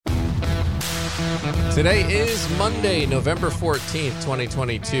Today is Monday, November 14th,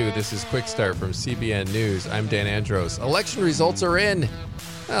 2022. This is Quick Start from CBN News. I'm Dan Andros. Election results are in.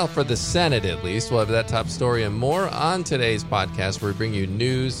 Well, for the Senate at least. We'll have that top story and more on today's podcast, where we bring you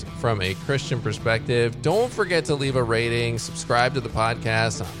news from a Christian perspective. Don't forget to leave a rating, subscribe to the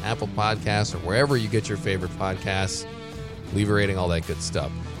podcast on Apple Podcasts or wherever you get your favorite podcasts. Leave a rating, all that good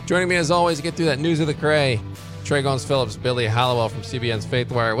stuff. Joining me as always to get through that news of the cray, Trey Goins-Phillips, Billy Hallowell from CBN's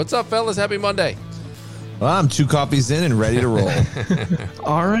Faithwire. What's up, fellas? Happy Monday. Well, I'm 2 coffees in and ready to roll.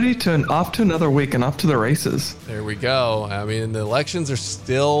 Already off to another week and off to the races. There we go. I mean, the elections are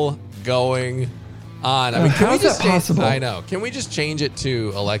still going on. I mean, how is that possible? I know. Can we just change it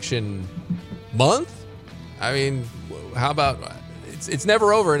to election month? I mean, how about it's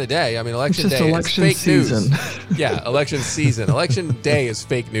never over in a day. I mean, election it's just day election is fake season. News. Yeah, election season. Election day is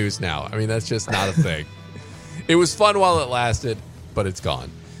fake news now. I mean, that's just not a thing. It was fun while it lasted, but it's gone.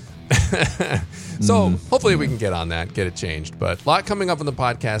 So hopefully we can get on that, get it changed. But a lot coming up on the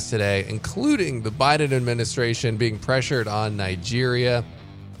podcast today, including the Biden administration being pressured on Nigeria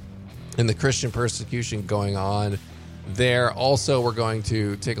and the Christian persecution going on there. Also, we're going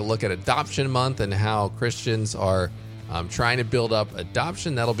to take a look at Adoption Month and how Christians are trying to build up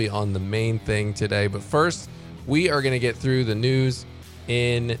adoption. That'll be on the main thing today. But first, we are going to get through the news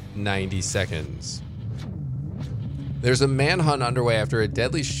in 90 seconds. There's a manhunt underway after a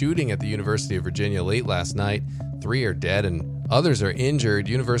deadly shooting at the University of Virginia late last night. 3 are dead and others are injured.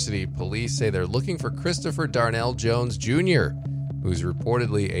 University police say they're looking for Christopher Darnell Jones Jr., who's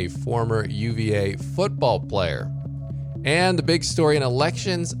reportedly a former UVA football player. And the big story, an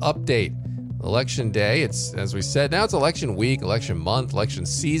elections update. Election day, it's, as we said, now it's election week, election month, election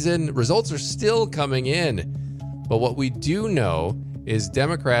season. Results are still coming in. But what we do know is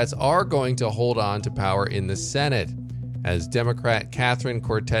Democrats are going to hold on to power in the Senate, as Democrat Catherine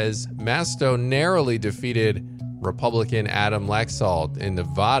Cortez Masto narrowly defeated Republican Adam Laxalt in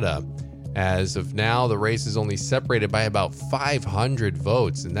Nevada. As of now, the race is only separated by about 500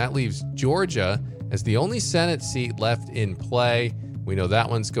 votes, and that leaves Georgia as the only Senate seat left in play. We know that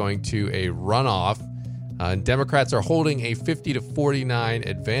one's going to a runoff. Democrats are holding a 50-49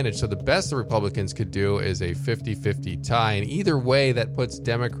 advantage, so the best the Republicans could do is a 50-50 tie. And either way, that puts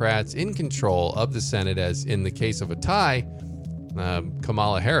Democrats in control of the Senate, as in the case of a tie,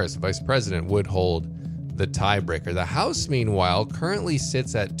 Kamala Harris, vice president, would hold the tiebreaker. The House, meanwhile, currently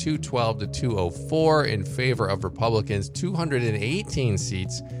sits at 212 to 204 in favor of Republicans. 218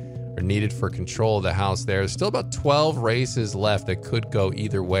 seats are needed for control of the House there. There's still about 12 races left that could go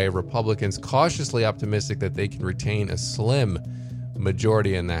either way. Republicans cautiously optimistic that they can retain a slim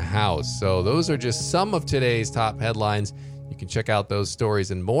majority in the House. So those are just some of today's top headlines. You can check out those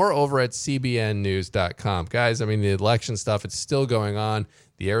stories and more over at cbnnews.com. Guys, I mean, the election stuff, it's still going on.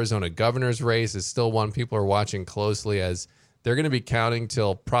 The Arizona governor's race is still one people are watching closely, as they're going to be counting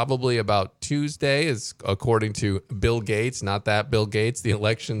till probably about Tuesday, is according to Bill Gates, not that Bill Gates, the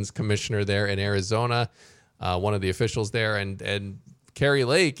elections commissioner there in Arizona, one of the officials there. And Kari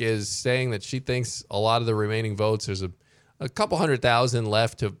Lake is saying that she thinks a lot of the remaining votes, there's a couple 100,000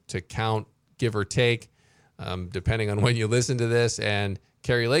 left to count, give or take, depending on when you listen to this. And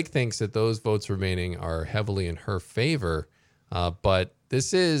Kari Lake thinks that those votes remaining are heavily in her favor. But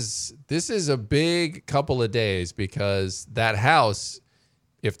this is a big couple of days, because that House,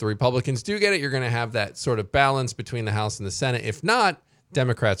 if the Republicans do get it, you're going to have that sort of balance between the House and the Senate. If not,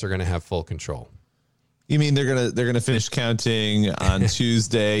 Democrats are going to have full control. You mean they're gonna finish counting on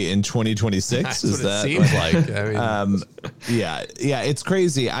Tuesday in 2026? That's what it seems like. I mean, yeah, it's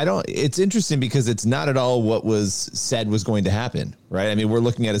crazy. It's interesting because it's not at all what was said was going to happen, right? I mean, we're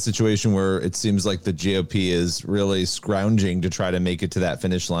looking at a situation where it seems like the GOP is really scrounging to try to make it to that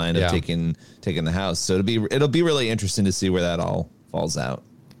finish line of taking the House. So it'll be really interesting to see where that all falls out.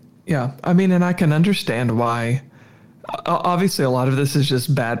 Yeah, I mean, and I can understand why. Obviously, a lot of this is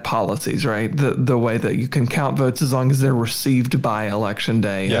just bad policies, right? The way that you can count votes as long as they're received by election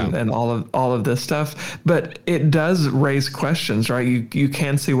day and all of this stuff. But it does raise questions, right? You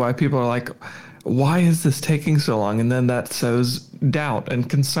can see why people are like, why is this taking so long? And then that sows doubt and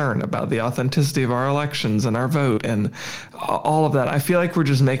concern about the authenticity of our elections and our vote and all of that. I feel like we're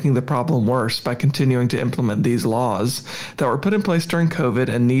just making the problem worse by continuing to implement these laws that were put in place during COVID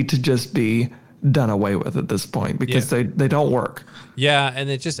and need to just be done away with at this point, because they don't work. Yeah,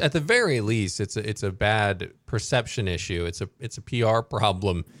 and it just, at the very least, it's a bad perception issue. It's a PR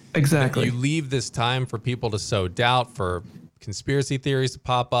problem. Exactly. You leave this time for people to sow doubt, for conspiracy theories to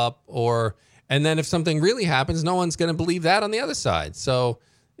pop up, and then if something really happens, no one's going to believe that on the other side. So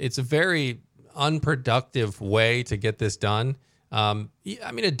it's a very unproductive way to get this done. I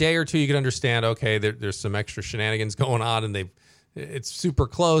mean, a day or two, you could understand, okay, there's some extra shenanigans going on and it's super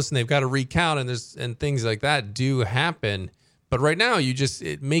close and they've got to recount and things like that do happen. But right now,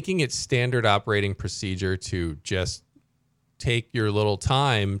 making it standard operating procedure to just take your little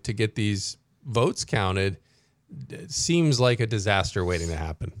time to get these votes counted seems like a disaster waiting to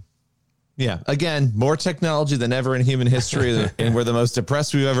happen. Yeah. Again, more technology than ever in human history, and we're the most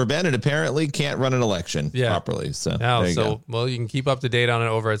depressed we've ever been, and apparently can't run an election properly. So, you can keep up to date on it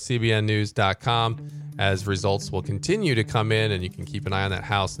over at cbnnews.com as results will continue to come in, and you can keep an eye on that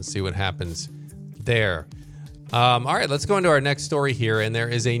House and see what happens there. All right, let's go into our next story here, and there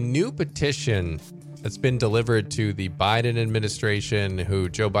is a new petition that's been delivered to the Biden administration, who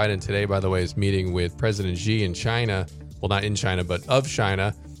Joe Biden today, by the way, is meeting with President Xi in China. Well, not in China, but of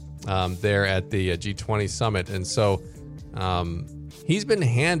China. There at the G20 summit. And so he's been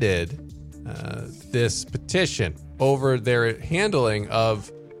handed this petition over their handling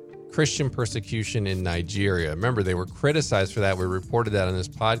of Christian persecution in Nigeria. Remember, they were criticized for that. We reported that on this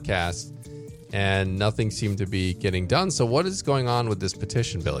podcast, and nothing seemed to be getting done. So what is going on with this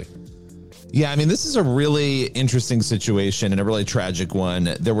petition, Billy? Yeah, I mean, this is a really interesting situation and a really tragic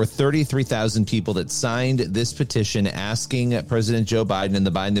one. There were 33,000 people that signed this petition asking President Joe Biden and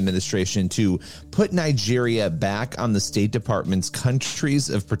the Biden administration to put Nigeria back on the State Department's countries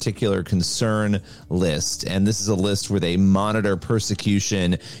of particular concern list. And this is a list where they monitor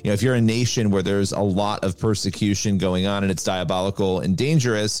persecution. You know, if you're a nation where there's a lot of persecution going on and it's diabolical and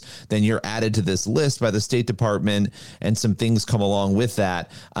dangerous, then you're added to this list by the State Department, and some things come along with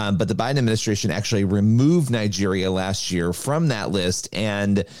that. But the Biden administration actually removed Nigeria last year from that list,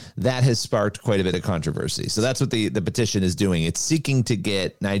 and that has sparked quite a bit of controversy. So that's what the petition is doing. It's seeking to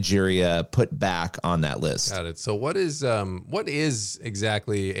get Nigeria put back on that list. Got it. So what is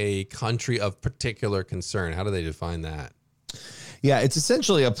exactly a country of particular concern? How do they define that? Yeah, it's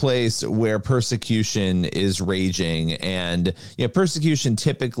essentially a place where persecution is raging, and persecution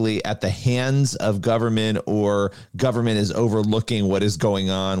typically at the hands of government, or government is overlooking what is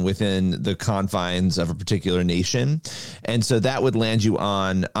going on within the confines of a particular nation. And so that would land you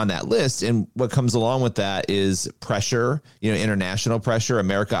on that list. And what comes along with that is pressure, international pressure.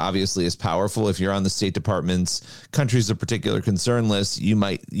 America obviously is powerful. If you're on the State Department's countries of particular concern list, you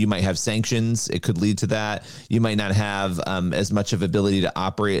might have sanctions. It could lead to that. You might not have as much of ability to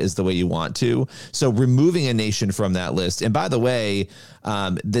operate as the way you want to. So removing a nation from that list. And by the way,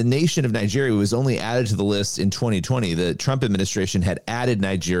 the nation of Nigeria was only added to the list in 2020. The Trump administration had added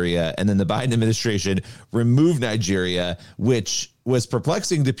Nigeria, and then the Biden administration removed Nigeria, which was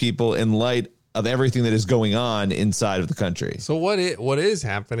perplexing to people in light of everything that is going on inside of the country. So what is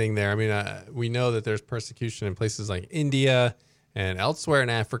happening there? I mean, we know that there's persecution in places like India and elsewhere in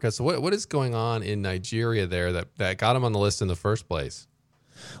Africa. So what is going on in Nigeria there that got him on the list in the first place?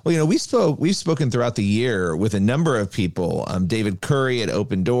 Well, we've spoken throughout the year with a number of people, David Curry at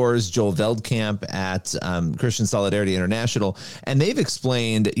Open Doors, Joel Veldkamp at Christian Solidarity International, and they've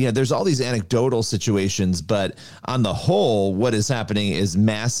explained, there's all these anecdotal situations, but on the whole, what is happening is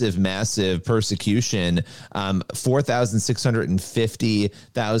massive persecution.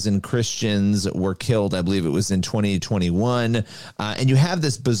 4,650,000 Christians were killed, I believe it was in 2021. And you have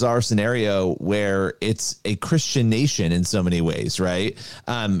this bizarre scenario where it's a Christian nation in so many ways, right?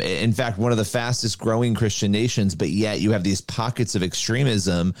 In fact, one of the fastest growing Christian nations, but yet you have these pockets of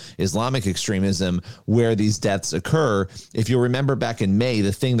extremism, Islamic extremism, where these deaths occur. If you remember back in May,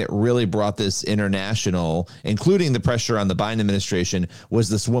 the thing that really brought this international, including the pressure on the Biden administration, was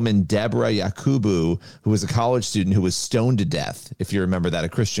this woman, Deborah Yakubu, who was a college student who was stoned to death, if you remember that, a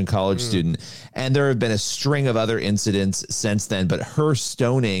Christian college student. And there have been a string of other incidents since then, but her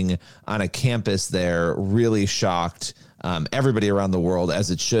stoning on a campus there really shocked everybody around the world,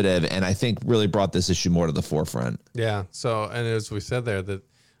 as it should have, and I think really brought this issue more to the forefront. Yeah. So, and as we said there, that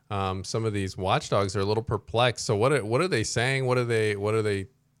some of these watchdogs are a little perplexed. So, what are they saying? What are they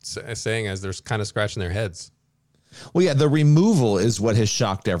saying as they're kind of scratching their heads? Well, yeah, the removal is what has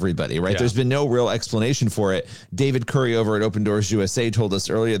shocked everybody, right? Yeah. There's been no real explanation for it. David Curry over at Open Doors USA told us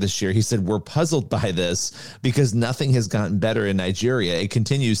earlier this year, he said, we're puzzled by this because nothing has gotten better in Nigeria. It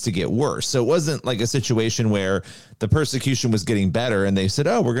continues to get worse. So it wasn't like a situation where the persecution was getting better and they said,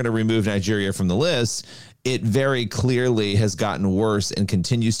 oh, we're going to remove Nigeria from the list. It very clearly has gotten worse and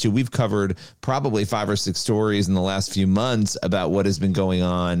continues to. We've covered probably 5 or 6 stories in the last few months about what has been going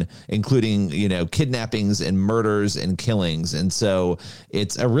on, including, kidnappings and murders and killings. And so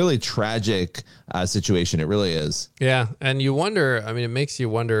it's a really tragic situation. It really is. Yeah. And you wonder, it makes you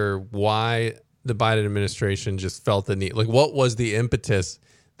wonder why the Biden administration just felt the need. Like, what was the impetus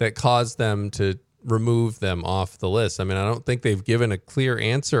that caused them to remove them off the list? I mean, I don't think they've given a clear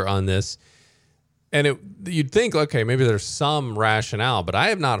answer on this. And you'd think, okay, maybe there's some rationale, but I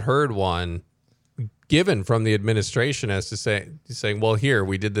have not heard one given from the administration as to saying, well, here,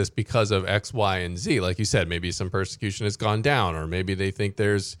 we did this because of X, Y, and Z. Like you said, maybe some persecution has gone down, or maybe they think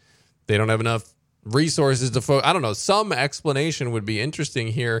they don't have enough resources to I don't know. Some explanation would be interesting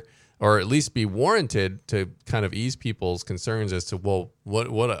here, or at least be warranted to kind of ease people's concerns as to, well,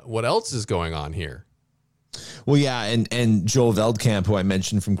 what else is going on here? Well, yeah, and Joel Veldkamp, who I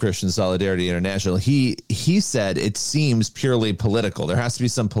mentioned from Christian Solidarity International, he said it seems purely political. There has to be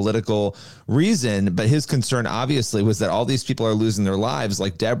some political reason, but his concern obviously was that all these people are losing their lives,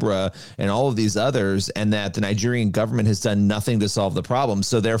 like Deborah and all of these others, and that the Nigerian government has done nothing to solve the problem.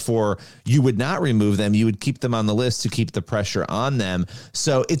 So therefore, you would not remove them. You would keep them on the list to keep the pressure on them.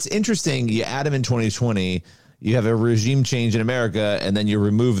 So it's interesting. You add them in 2020. You have a regime change in America, and then you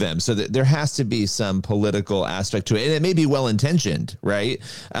remove them. So there has to be some political aspect to it, and it may be well intentioned, right?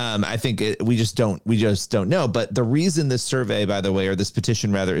 I think we just don't know. But the reason this survey, by the way, or this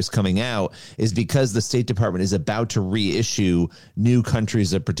petition rather, is coming out is because the State Department is about to reissue new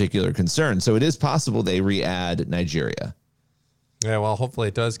countries of particular concern. So it is possible they re-add Nigeria. Yeah, well, hopefully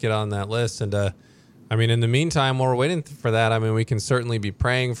it does get on that list, and I mean, in the meantime, while we're waiting for that, I mean, we can certainly be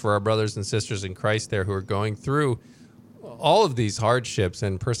praying for our brothers and sisters in Christ there who are going through all of these hardships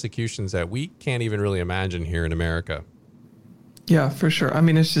and persecutions that we can't even really imagine here in America. Yeah, for sure. I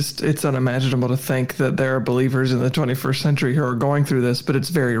mean, it's unimaginable to think that there are believers in the 21st century who are going through this, but it's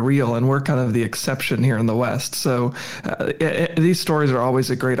very real, and we're kind of the exception here in the West. So these stories are always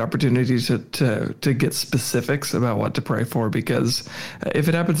a great opportunity to get specifics about what to pray for, because if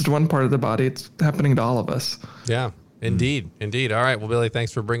it happens to one part of the body, it's happening to all of us. Yeah, indeed. Indeed. All right. Well, Billy,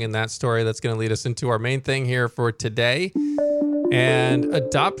 thanks for bringing that story. That's going to lead us into our main thing here for today, and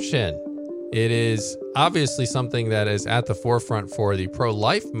adoption. It is obviously something that is at the forefront for the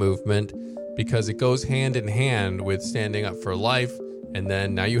pro-life movement, because it goes hand in hand with standing up for life. And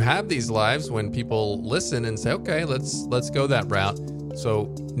then now you have these lives when people listen and say, okay, let's go that route.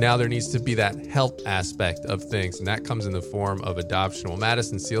 So now there needs to be that health aspect of things, and that comes in the form of adoption. Well,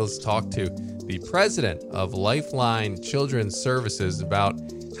 Madison Seals talked to the president of Lifeline Children's Services about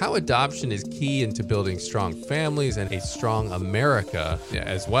how adoption is key into building strong families and a strong America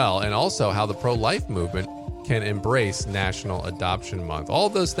as well, and also how the pro-life movement can embrace National Adoption Month. All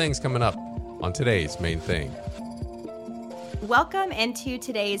of those things coming up on today's Main Thing. Welcome into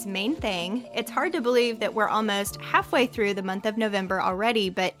today's Main Thing. It's hard to believe that we're almost halfway through the month of November already,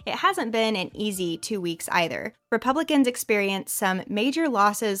 but it hasn't been an easy 2 weeks either. Republicans experienced some major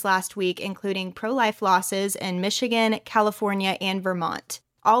losses last week, including pro-life losses in Michigan, California, and Vermont,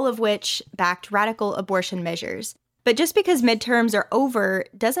 all of which backed radical abortion measures. But just because midterms are over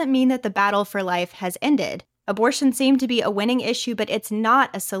doesn't mean that the battle for life has ended. Abortion seemed to be a winning issue, but it's not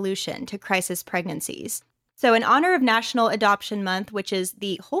a solution to crisis pregnancies. So in honor of National Adoption Month, which is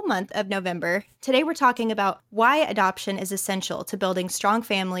the whole month of November, today we're talking about why adoption is essential to building strong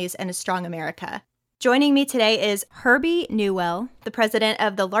families and a strong America. Joining me today is Herbie Newell, the president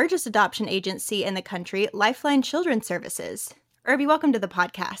of the largest adoption agency in the country, Lifeline Children's Services. Herbie, welcome to the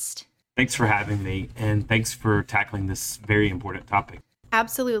podcast. Thanks for having me, and thanks for tackling this very important topic.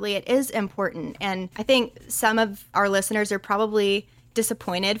 Absolutely, it is important. And I think some of our listeners are probably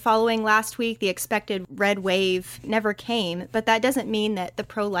disappointed following last week. The expected red wave never came, but that doesn't mean that the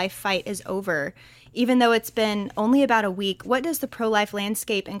pro-life fight is over. Even though it's been only about a week, what does the pro-life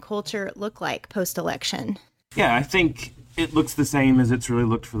landscape and culture look like post-election? Yeah, I think it looks the same as it's really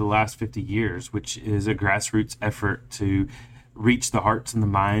looked for the last 50 years, which is a grassroots effort to reach the hearts and the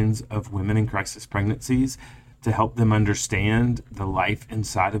minds of women in crisis pregnancies, to help them understand the life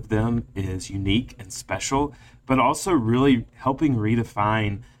inside of them is unique and special, but also really helping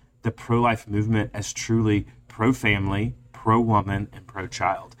redefine the pro-life movement as truly pro-family, pro-woman, and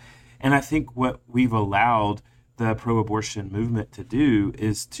pro-child. And I think what we've allowed the pro-abortion movement to do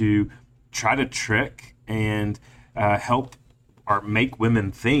is to try to trick and help or make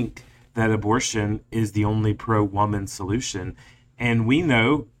women think that abortion is the only pro-woman solution. And we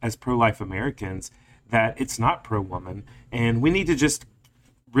know as pro-life Americans that it's not pro-woman, and we need to just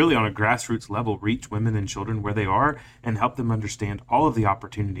really on a grassroots level reach women and children where they are and help them understand all of the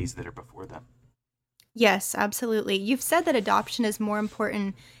opportunities that are before them. Yes, absolutely. You've said that adoption is more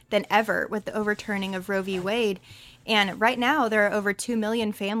important than ever with the overturning of Roe v. Wade. And right now, there are over 2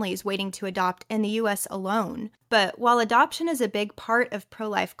 million families waiting to adopt in the U.S. alone. But while adoption is a big part of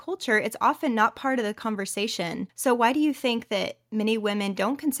pro-life culture, it's often not part of the conversation. So why do you think that many women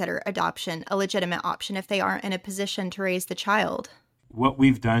don't consider adoption a legitimate option if they aren't in a position to raise the child? what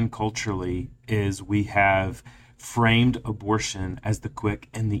we've done culturally is we have framed abortion as the quick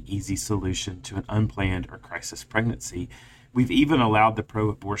and the easy solution to an unplanned or crisis pregnancy. We've even allowed the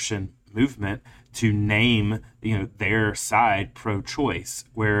pro-abortion movement to name, their side pro-choice,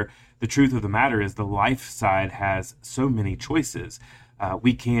 where the truth of the matter is the life side has so many choices.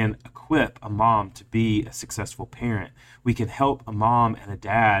 We can equip a mom to be a successful parent. We can help a mom and a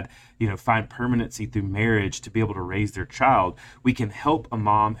dad, find permanency through marriage to be able to raise their child. We can help a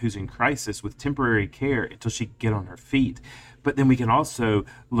mom who's in crisis with temporary care until she can get on her feet. But then we can also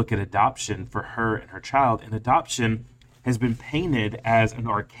look at adoption for her and her child. And adoption has been painted as an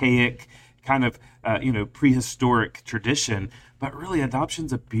archaic kind of, prehistoric tradition. But really,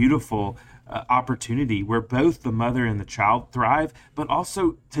 adoption's a beautiful opportunity where both the mother and the child thrive, but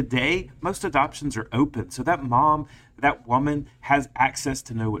also today most adoptions are open, so that woman has access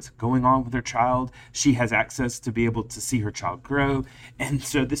to know what's going on with her child. She has access to be able to see her child grow. And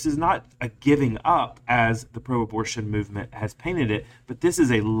so this is not a giving up as the pro-abortion movement has painted it, but this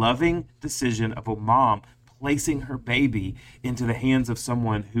is a loving decision of a mom placing her baby into the hands of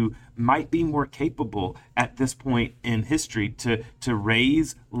someone who might be more capable at this point in history to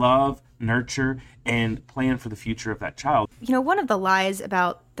raise, love, nurture, and plan for the future of that child. One of the lies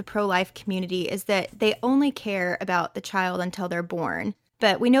about the pro-life community is that they only care about the child until they're born.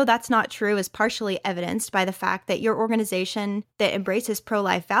 But we know that's not true, as partially evidenced by the fact that your organization that embraces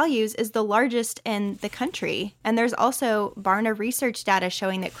pro-life values is the largest in the country. And there's also Barna research data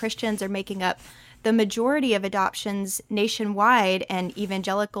showing that Christians are making up the majority of adoptions nationwide, and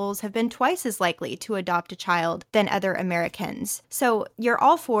evangelicals have been twice as likely to adopt a child than other Americans. So you're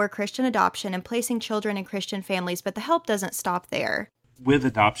all for Christian adoption and placing children in Christian families, but the help doesn't stop there. With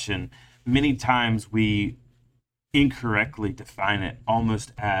adoption, many times we incorrectly define it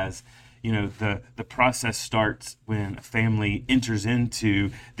almost as, the process starts when a family enters into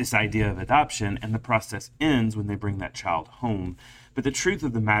this idea of adoption, and the process ends when they bring that child home. But the truth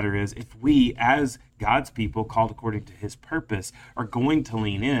of the matter is, if we, as God's people called according to his purpose, are going to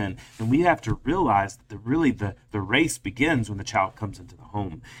lean in, then we have to realize that the race begins when the child comes into the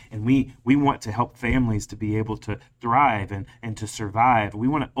home. And we want to help families to be able to thrive and to survive. We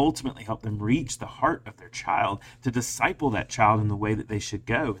want to ultimately help them reach the heart of their child, to disciple that child in the way that they should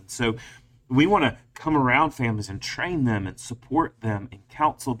go. And so we want to come around families and train them and support them and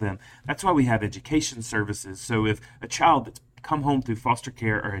counsel them. That's why we have education services. So if a child that's come home through foster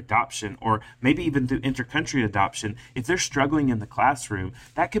care or adoption, or maybe even through intercountry adoption, if they're struggling in the classroom,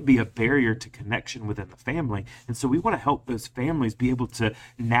 that could be a barrier to connection within the family. And so we want to help those families be able to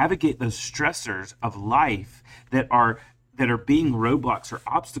navigate those stressors of life that are being roadblocks or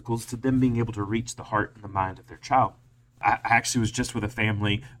obstacles to them being able to reach the heart and the mind of their child. I actually was just with a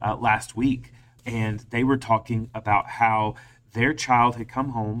family last week, and they were talking about how their child had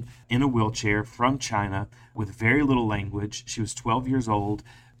come home in a wheelchair from China with very little language. She was 12 years old.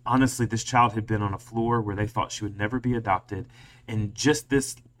 Honestly, this child had been on a floor where they thought she would never be adopted. And just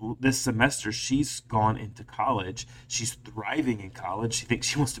this semester, she's gone into college. She's thriving in college. She thinks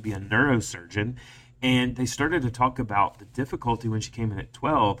she wants to be a neurosurgeon. And they started to talk about the difficulty when she came in at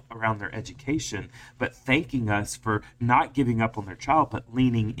 12 around their education, but thanking us for not giving up on their child, but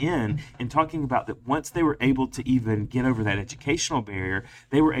leaning in and talking about that once they were able to even get over that educational barrier,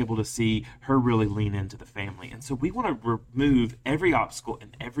 they were able to see her really lean into the family. And so we want to remove every obstacle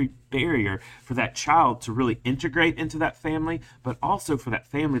and every barrier for that child to really integrate into that family, but also for that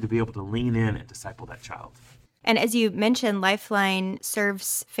family to be able to lean in and disciple that child. And as you mentioned, Lifeline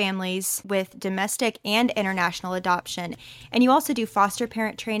serves families with domestic and international adoption. And you also do foster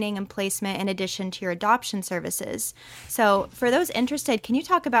parent training and placement in addition to your adoption services. So for those interested, can you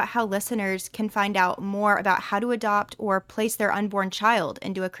talk about how listeners can find out more about how to adopt or place their unborn child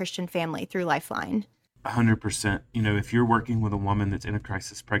into a Christian family through Lifeline? 100%. If you're working with a woman that's in a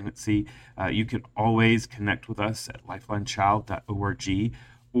crisis pregnancy, you can always connect with us at lifelinechild.org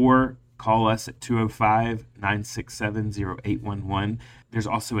or call us at 205-967-0811. There's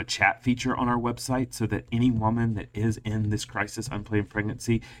also a chat feature on our website so that any woman that is in this crisis unplanned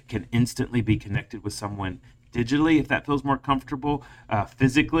pregnancy can instantly be connected with someone digitally, if that feels more comfortable,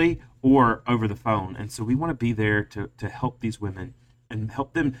 physically, or over the phone. And so we want to be there to help these women and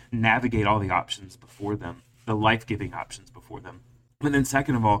help them navigate all the options before them, the life-giving options before them. And then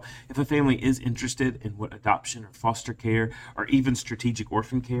second of all, if a family is interested in what adoption or foster care or even strategic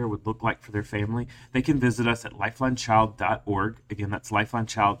orphan care would look like for their family, they can visit us at lifelinechild.org. Again, that's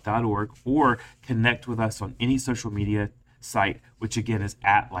lifelinechild.org, or connect with us on any social media site, which again is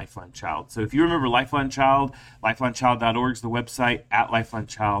at Lifeline Child. So if you remember Lifeline Child, lifelinechild.org is the website, at Lifeline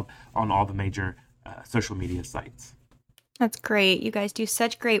Child on all the major social media sites. That's great. You guys do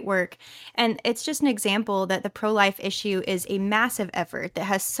such great work. And it's just an example that the pro-life issue is a massive effort that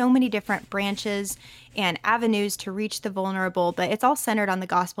has so many different branches and avenues to reach the vulnerable, but it's all centered on the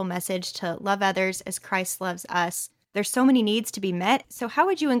gospel message to love others as Christ loves us. There's so many needs to be met. So how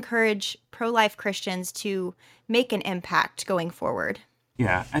would you encourage pro-life Christians to make an impact going forward?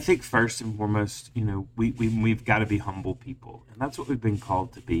 Yeah, I think first and foremost, we've got to be humble people. And that's what we've been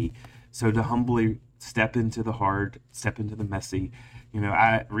called to be. So to humbly step into the hard, step into the messy.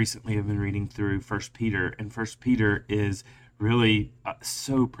 I recently have been reading through 1 Peter, and 1 Peter is really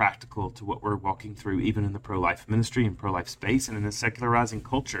so practical to what we're walking through, even in the pro-life ministry and pro-life space and in a secularizing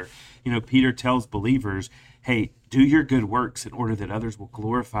culture. Peter tells believers, hey, do your good works in order that others will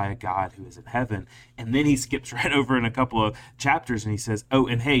glorify a God who is in heaven. And then he skips right over in a couple of chapters and he says, oh,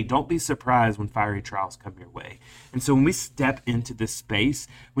 and hey, don't be surprised when fiery trials come your way. And so when we step into this space,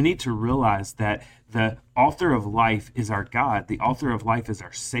 we need to realize that the author of life is our God. The author of life is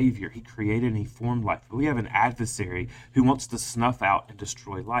our Savior. He created and he formed life. But we have an adversary who wants to snuff out and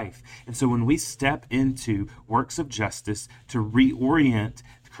destroy life. And so when we step into works of justice to reorient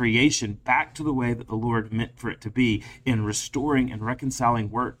creation back to the way that the Lord meant for it to be in restoring and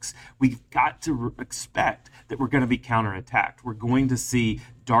reconciling works, we've got to expect that we're going to be counterattacked. We're going to see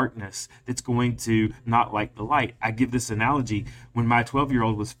darkness that's going to not like the light. I give this analogy. When my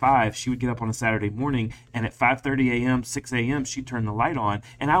 12-year-old was 5, she would get up on a Saturday morning, and at 5:30 a.m., 6 a.m., she'd turn the light on,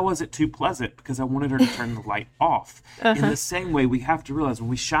 and I wasn't too pleasant because I wanted her to turn the light off. In the same way, we have to realize when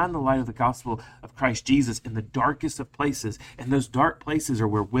we shine the light of the gospel of Christ Jesus in the darkest of places, and those dark places are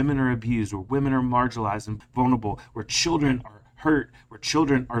where women are abused, where women are marginalized and vulnerable, where children are hurt, where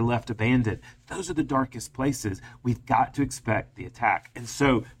children are left abandoned. Those are the darkest places. We've got to expect the attack. And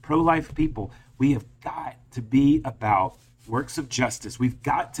so, pro-life people, we have got to be about works of justice. We've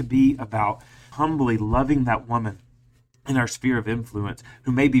got to be about humbly loving that woman in our sphere of influence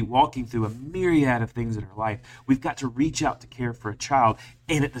who may be walking through a myriad of things in her life. We've got to reach out to care for a child.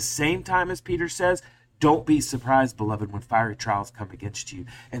 And at the same time, as Peter says, don't be surprised, beloved, when fiery trials come against you.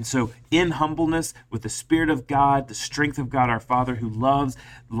 And so in humbleness, with the Spirit of God, the strength of God our Father who loves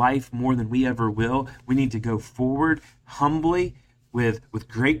life more than we ever will, we need to go forward humbly with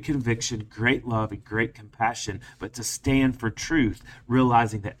great conviction, great love, and great compassion, but to stand for truth,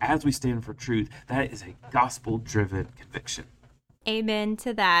 realizing that as we stand for truth, that is a gospel-driven conviction. Amen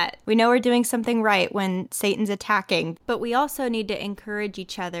to that. We know we're doing something right when Satan's attacking, but we also need to encourage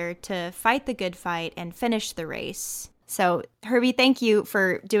each other to fight the good fight and finish the race. So, Herbie, thank you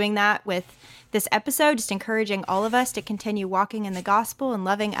for doing that with this episode, just encouraging all of us to continue walking in the gospel and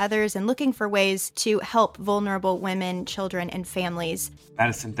loving others and looking for ways to help vulnerable women, children, and families.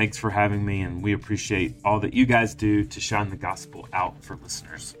 Madison, thanks for having me, and we appreciate all that you guys do to shine the gospel out for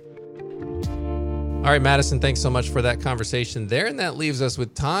listeners. All right, Madison, thanks so much for that conversation there. And that leaves us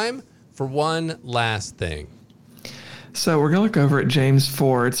with time for one last thing. So we're going to look over at James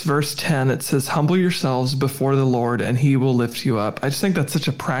 4. It's verse 10. It says, humble yourselves before the Lord and he will lift you up. I just think that's such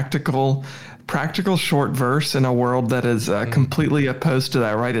a practical short verse in a world that is completely opposed to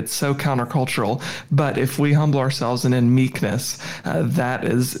that, right? It's so countercultural. But if we humble ourselves and in meekness, that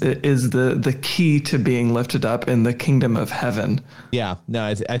is the key to being lifted up in the kingdom of heaven. Yeah, no,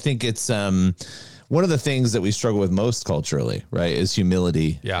 I think it's one of the things that we struggle with most culturally, right, is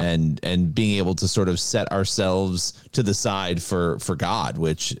humility and being able to sort of set ourselves to the side for God,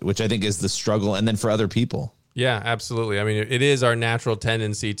 which I think is the struggle, and then for other people. Yeah, absolutely. I mean, it is our natural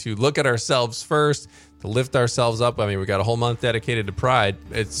tendency to look at ourselves first, to lift ourselves up. I mean, we got a whole month dedicated to pride,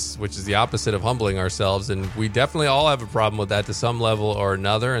 which is the opposite of humbling ourselves. And we definitely all have a problem with that to some level or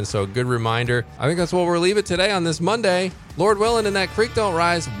another. And so a good reminder. I think that's what we'll leave it today on this Monday. Lord willing, and that creek don't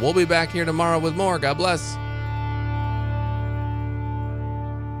rise. We'll be back here tomorrow with more. God bless.